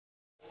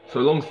So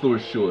long story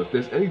short, if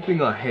there's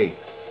anything I hate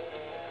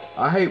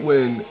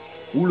when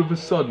all of a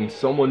sudden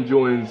someone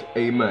joins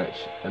a match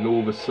and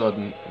all of a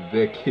sudden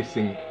they're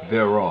kissing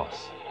their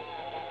ass.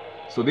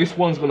 So this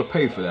one's gonna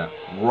pay for that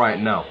right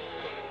now.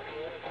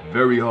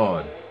 Very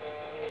hard.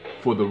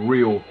 For the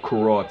real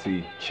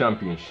karate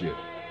championship.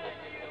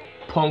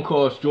 Punk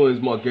ass joins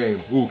my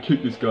game. Oh,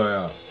 kick this guy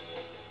out.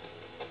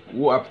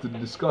 What happened to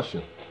the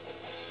discussion?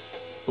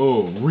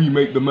 Oh,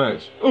 remake the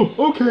match. Oh,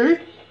 okay.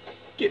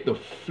 Get the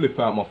flip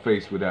out my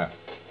face with that.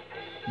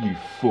 You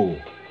fool.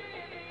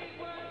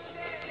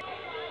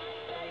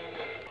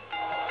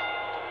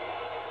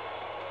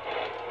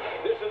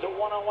 This is a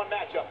one-on-one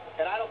matchup,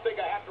 and I don't think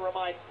I have to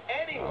remind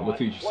anyone. I'm gonna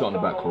teach you something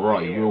about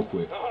karate real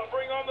quick.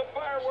 Bring on the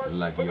fireworks.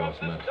 Laggy ass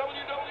man.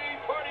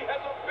 WWE party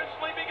has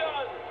officially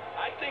begun.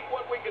 I think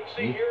what we can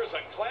see here is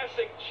a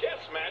classic chess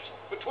match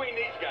between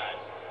these guys.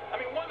 I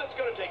mean, one that's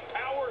going to take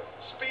power,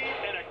 speed,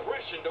 and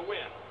aggression to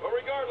win. But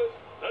regardless,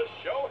 the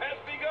show has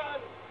begun.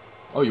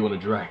 Oh, you want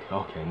to drag?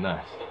 Okay,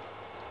 nice.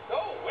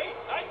 Oh, wait,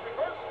 nice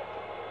reversal.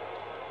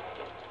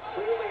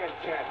 Clearly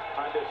intent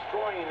on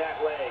destroying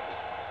that leg.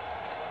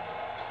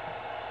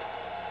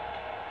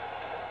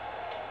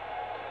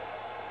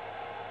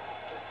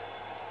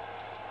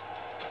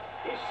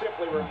 He's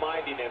simply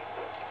reminding him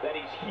that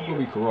he's here. It's gonna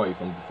be karate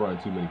if I'm throwing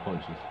too many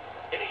punches.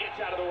 And he gets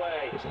out of the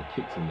way. Put some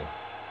kicks in there.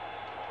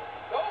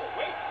 Oh,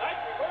 wait, nice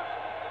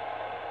reversal.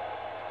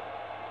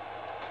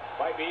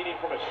 Might be eating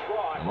from a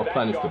straw. My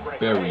plan is to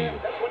bury you.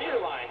 That's one of your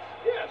lines.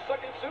 Yeah,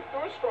 sucking soup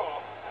through a straw.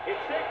 It's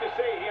safe to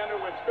say he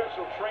underwent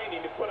special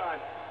training to put on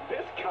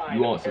this kind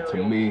You of answer to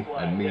aerial me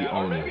display. and me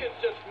Or only. maybe it's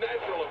just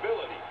natural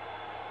ability.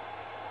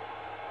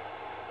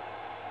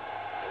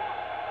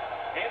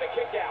 And a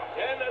kick out.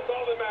 And that's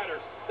all that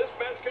matters. This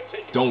match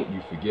continues. Don't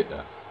you forget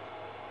that.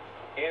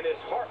 And his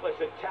heartless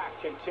attack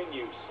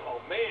continues.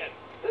 Oh, man.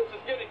 This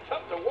is getting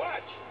tough to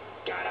watch.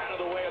 Got out of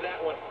the way of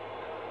that one.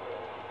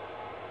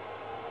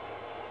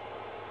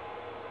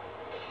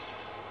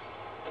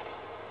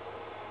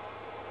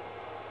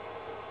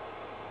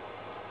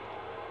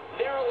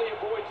 Narrowly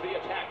avoids the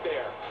attack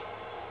there.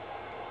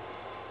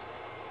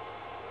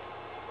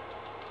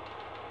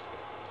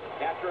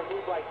 After a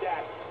move like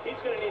that, he's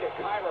going to need a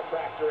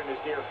chiropractor in his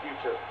near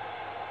future.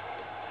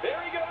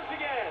 There he goes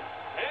again,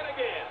 and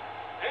again,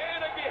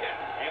 and again,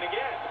 and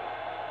again.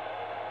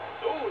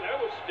 Ooh, that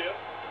was stiff.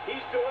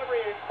 He's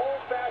delivering an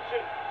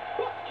old-fashioned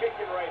butt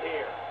kicking right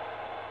here.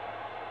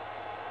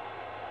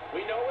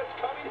 We know it's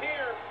coming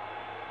here.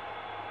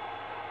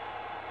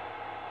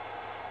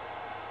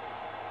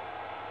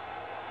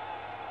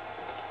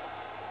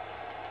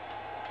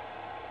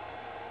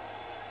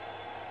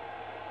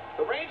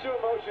 The range of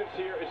emotions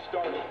here is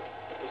starting.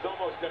 There's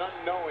almost an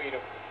unknowing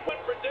of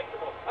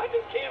unpredictable. I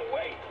just can't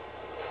wait.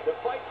 The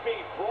fight's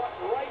being brought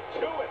right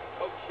to it.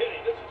 No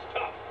kidding, this is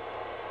tough.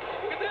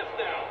 Look at this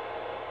now.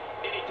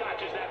 And he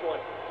dodges that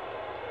one.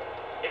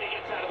 And he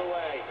gets out of the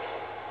way.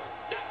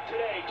 Not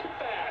today, too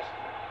fast.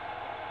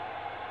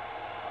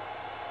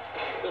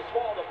 The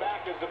small of the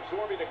back is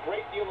absorbing a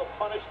great deal of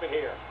punishment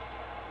here.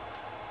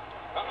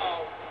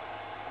 Uh-oh.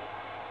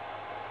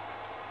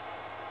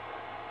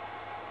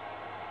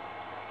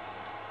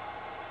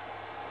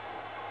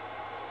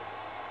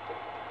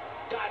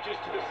 Dodges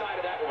to the side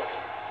of that one.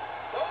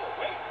 Oh,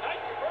 wait, nice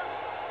reversal.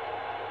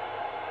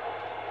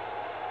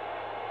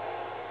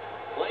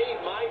 Playing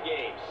mind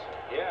games.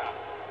 Yeah,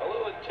 a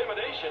little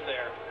intimidation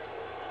there.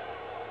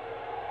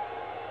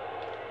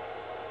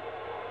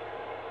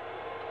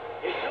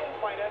 His nose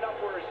might end up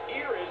where his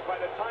ear is by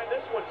the time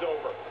this one's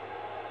over.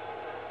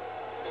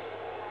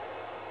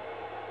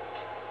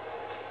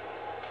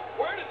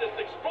 Where did this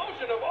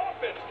explosion of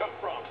offense come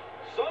from?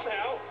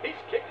 Somehow, he's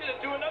kicked it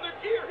into another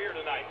gear here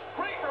tonight.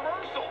 Great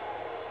reversal.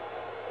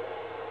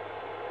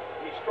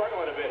 He's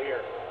struggling a bit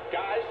here.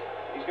 Guys,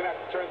 he's going to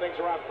have to turn things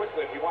around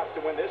quickly if he wants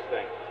to win this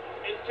thing.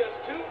 It's just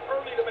too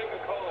early to make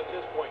a call at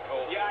this point,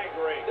 Cole. Yeah, I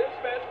agree. This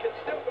match can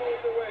still go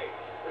either way.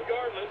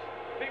 Regardless,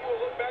 people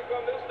will look back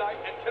on this night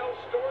and tell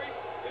stories.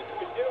 If you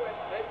can do it.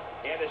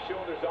 And his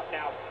shoulders up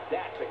now.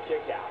 That's a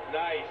kick out.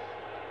 Nice.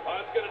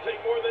 Oh, it's going to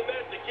take more than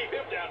that to keep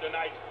him down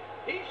tonight.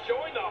 He's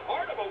showing the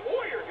heart of a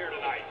warrior here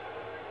tonight.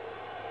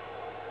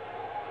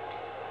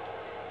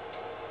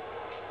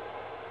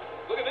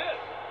 Look at this.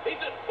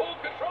 He's in full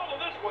control of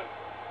this one.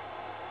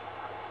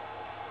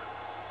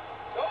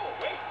 Oh,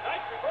 wait,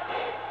 nice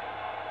reversal.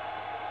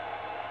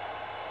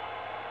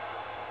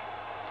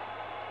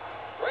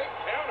 Great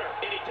counter.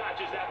 And he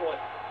dodges that one.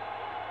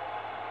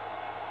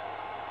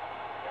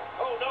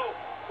 Oh, no.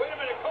 Wait a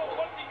minute, Cole.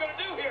 What's he going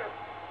to do here?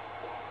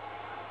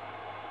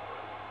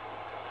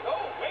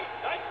 Oh, wait,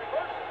 nice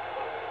reversal.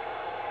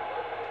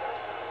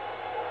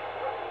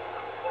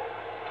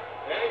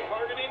 Hey,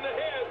 targeting the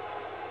head.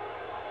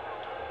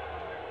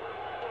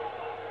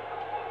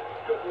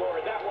 Good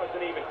Lord, that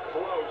wasn't even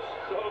close.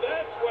 So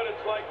that's what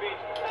it's like being...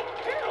 That's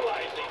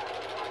paralyzing.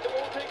 It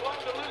won't take long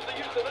to lose the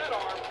use of that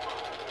arm.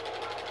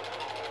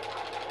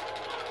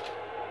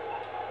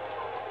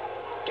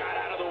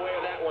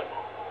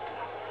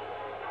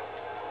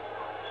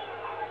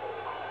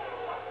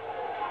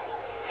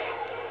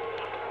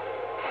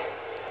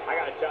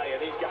 tell you,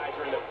 these guys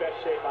are in the best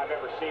shape I've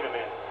ever seen them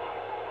in.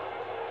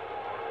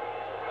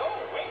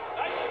 Oh, wait,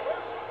 nice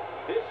reversal.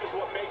 This is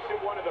what makes him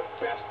one of the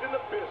best in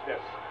the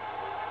business.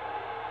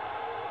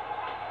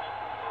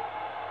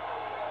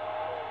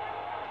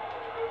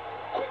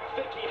 Quick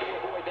thinking to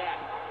avoid that.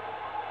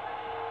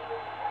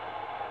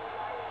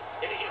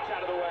 And he gets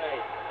out of the way.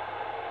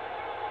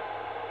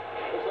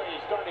 Looks like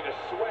he's starting to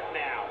sweat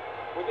now.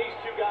 With these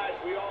two guys,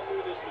 we all knew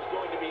this was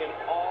going to be an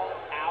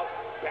all-out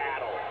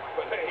battle.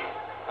 But hey,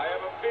 I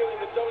have a feeling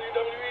the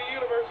WWE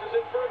Universe is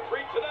in for a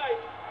treat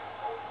tonight.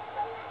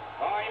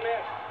 Oh, he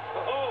missed.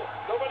 Oh,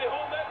 nobody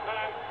home that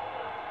time.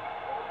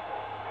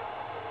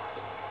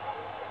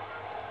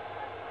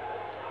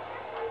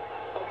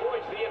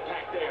 Avoids the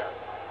impact there.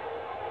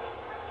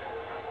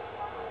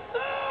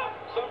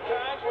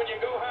 Sometimes when you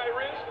go high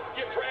risk,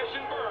 you crash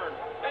and burn.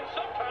 And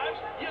sometimes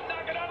you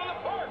knock it out of the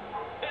park.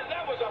 And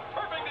that was a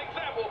perfect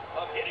example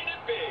of hitting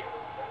it big.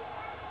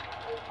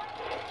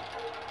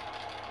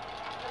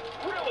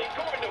 Really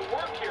going to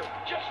work here.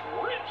 Just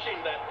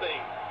wrenching that thing.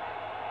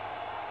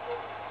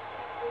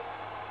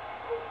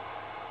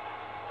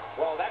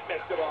 Well, that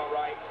missed it all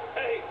right.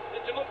 Hey,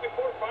 did you look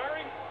before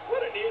firing? What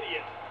an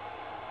idiot.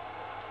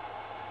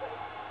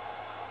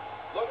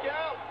 Look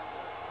out.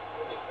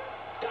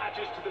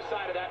 Dodges to the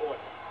side of that one.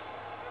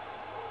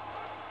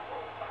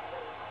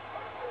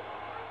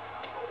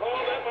 Oh,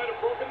 that might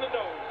have broken the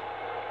nose.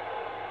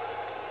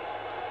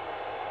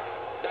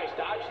 Nice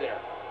dodge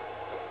there.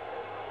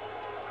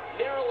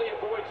 Narrowly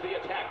avoids the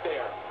attack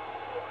there.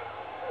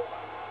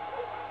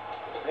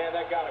 Man,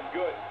 that got him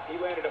good. He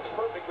landed a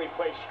perfectly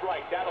placed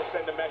strike. That'll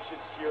send a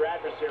message to your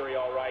adversary,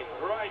 all right.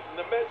 Right, and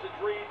the message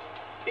reads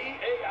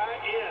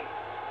P-A-I-N.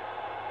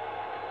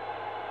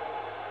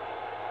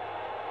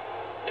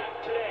 Not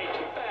today,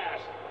 too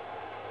fast.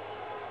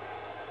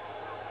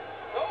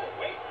 Oh,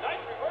 wait,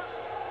 nice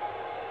reversal.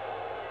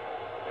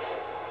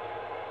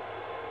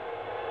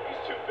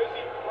 He's too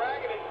busy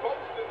bragging and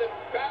boasting than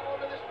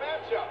battling in this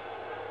matchup.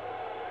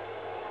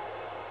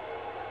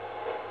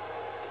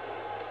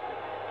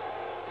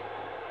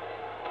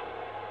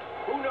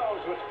 Who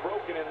knows what's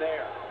broken in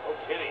there? No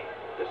kidding.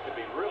 This could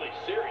be really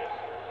serious.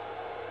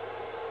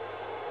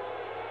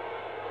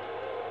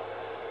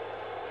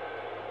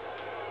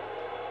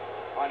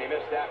 Oh, and he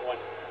missed that one.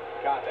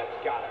 God, that's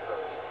gotta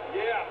hurt.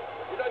 Yeah,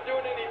 you're not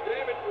doing any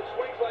damage with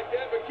swings like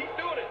that, but keep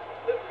doing it.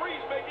 The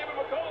freeze may give him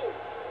a cold.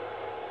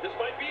 This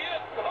might be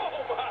it.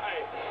 Oh, my.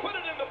 Put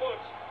it in the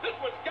books. This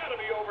one's gotta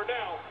be over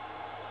now.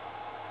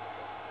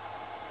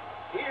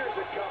 Here's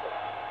a cover.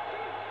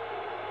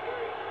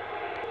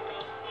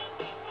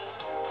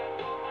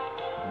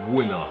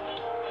 Winner.